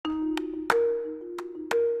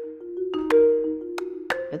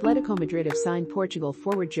Atletico Madrid have signed Portugal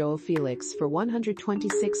forward João Felix for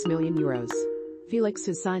 €126 million. Felix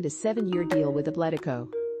has signed a 7-year deal with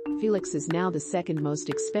Atletico. Felix is now the second most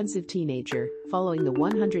expensive teenager, following the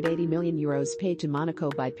 €180 million paid to Monaco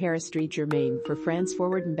by Paris Saint-Germain for France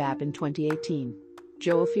forward Mbappé in 2018.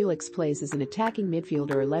 João Felix plays as an attacking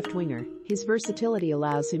midfielder or left winger. His versatility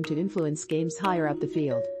allows him to influence games higher up the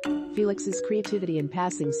field. Felix's creativity and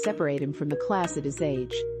passing separate him from the class at his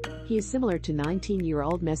age. He is similar to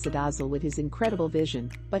 19-year-old Mesut Ozil with his incredible vision,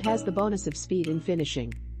 but has the bonus of speed in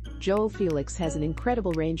finishing. João Felix has an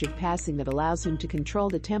incredible range of passing that allows him to control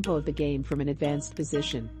the tempo of the game from an advanced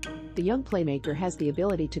position. The young playmaker has the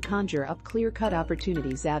ability to conjure up clear-cut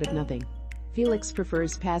opportunities out of nothing. Felix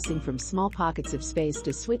prefers passing from small pockets of space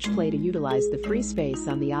to switch play to utilize the free space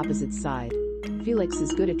on the opposite side. Felix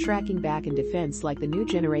is good at tracking back in defense like the new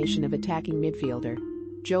generation of attacking midfielder.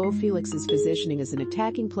 João Felix's positioning as an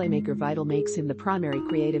attacking playmaker vital makes him the primary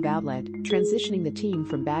creative outlet, transitioning the team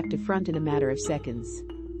from back to front in a matter of seconds.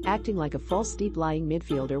 Acting like a false deep-lying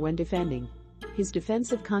midfielder when defending. His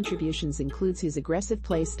defensive contributions includes his aggressive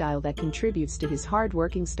play style that contributes to his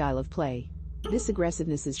hard-working style of play. This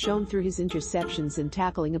aggressiveness is shown through his interceptions and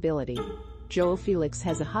tackling ability. João Felix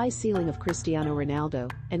has a high ceiling of Cristiano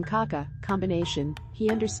Ronaldo and Kaká combination.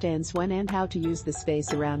 He understands when and how to use the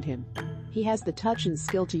space around him. He has the touch and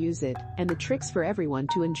skill to use it, and the tricks for everyone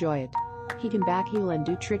to enjoy it. He can backheel and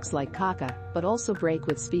do tricks like Kaká, but also break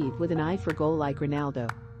with speed with an eye for goal like Ronaldo.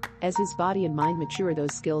 As his body and mind mature,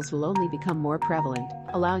 those skills will only become more prevalent,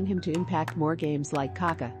 allowing him to impact more games like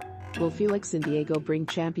Kaká. Will Felix and Diego bring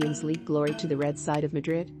Champions League glory to the red side of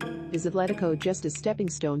Madrid? Is Atletico just a stepping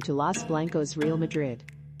stone to Los Blancos' Real Madrid?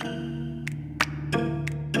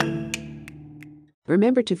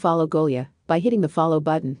 Remember to follow Golia by hitting the follow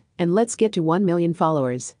button, and let's get to 1 million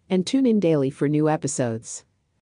followers, and tune in daily for new episodes.